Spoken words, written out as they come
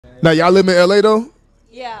Now y'all live in LA though?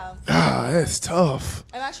 Yeah. Ah, that's tough.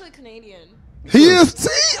 I'm actually Canadian. He is.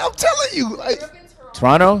 See, I'm telling you. Like,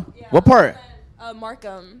 Toronto? Yeah. What part?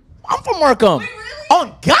 Markham. I'm from Markham. Wait, really?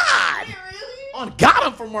 On God. Wait, really? On God,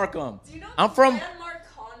 I'm from Markham. Do you know I'm from. landmark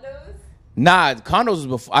condos? Nah, condos was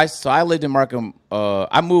before. I lived in Markham.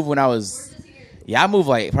 I moved when I was. Yeah, I moved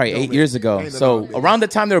like probably 8 years ago. So around the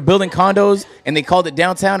time they were building condos and they called it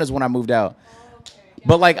downtown is when I moved out.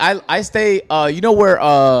 But like I stay. You know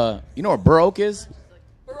where Burr Oak is?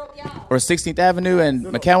 Yeah. Or 16th Avenue and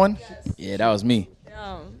McCowan? Yeah, that was me.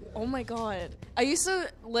 Yeah. Oh my God. I used to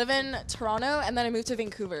live in Toronto and then I moved to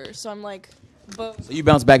Vancouver. So I'm like, both. So you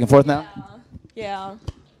bounce back and forth now? Yeah.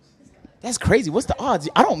 That's crazy. What's the odds?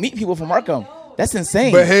 I don't meet people from Markham. That's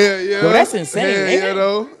insane. but hell yeah. Yo, that's insane. Hell Ain't yeah, it?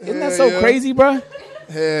 though. Isn't that so crazy, bro? Hell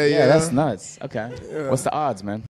yeah. Yeah, that's nuts. Okay. What's the odds, man?